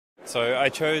So I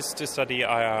chose to study IR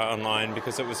online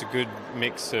because it was a good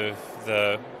mix of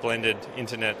the blended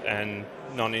internet and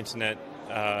non-internet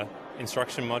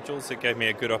instruction modules. It gave me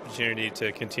a good opportunity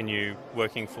to continue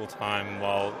working full-time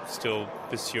while still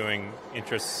pursuing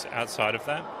interests outside of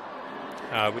that,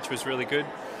 which was really good.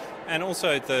 And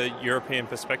also the European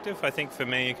perspective. I think for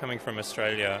me, coming from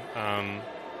Australia,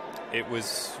 it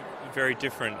was very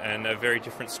different and a very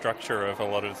different structure of a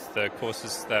lot of the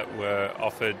courses that were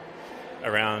offered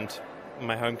around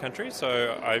my home country.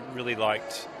 So I really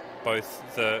liked both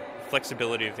the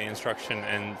flexibility of the instruction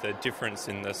and the difference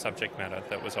in the subject matter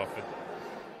that was offered.